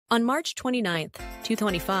On March 29th,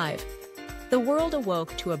 2025, the world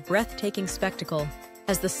awoke to a breathtaking spectacle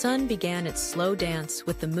as the sun began its slow dance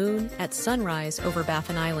with the moon at sunrise over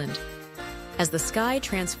Baffin Island. As the sky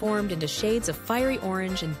transformed into shades of fiery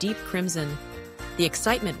orange and deep crimson, the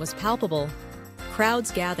excitement was palpable.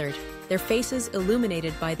 Crowds gathered, their faces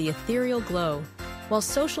illuminated by the ethereal glow, while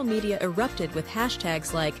social media erupted with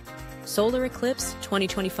hashtags like Solar Eclipse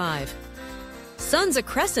 2025. "Sun's a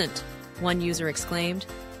crescent!" one user exclaimed,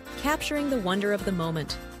 capturing the wonder of the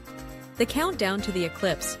moment. The countdown to the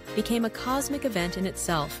eclipse became a cosmic event in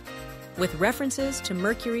itself, with references to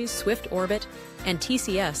Mercury's swift orbit and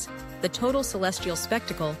TCS, the total celestial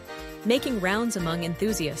spectacle, making rounds among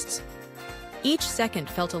enthusiasts. Each second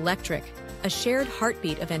felt electric, a shared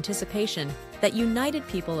heartbeat of anticipation that united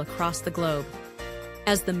people across the globe.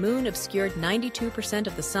 As the moon obscured 92%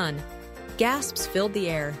 of the sun, gasps filled the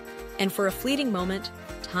air, and for a fleeting moment,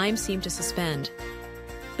 time seemed to suspend.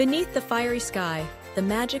 Beneath the fiery sky, the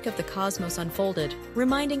magic of the cosmos unfolded,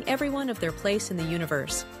 reminding everyone of their place in the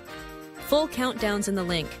universe. Full countdowns in the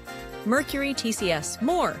link. Mercury TCS,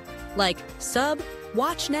 more! Like, sub,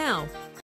 watch now,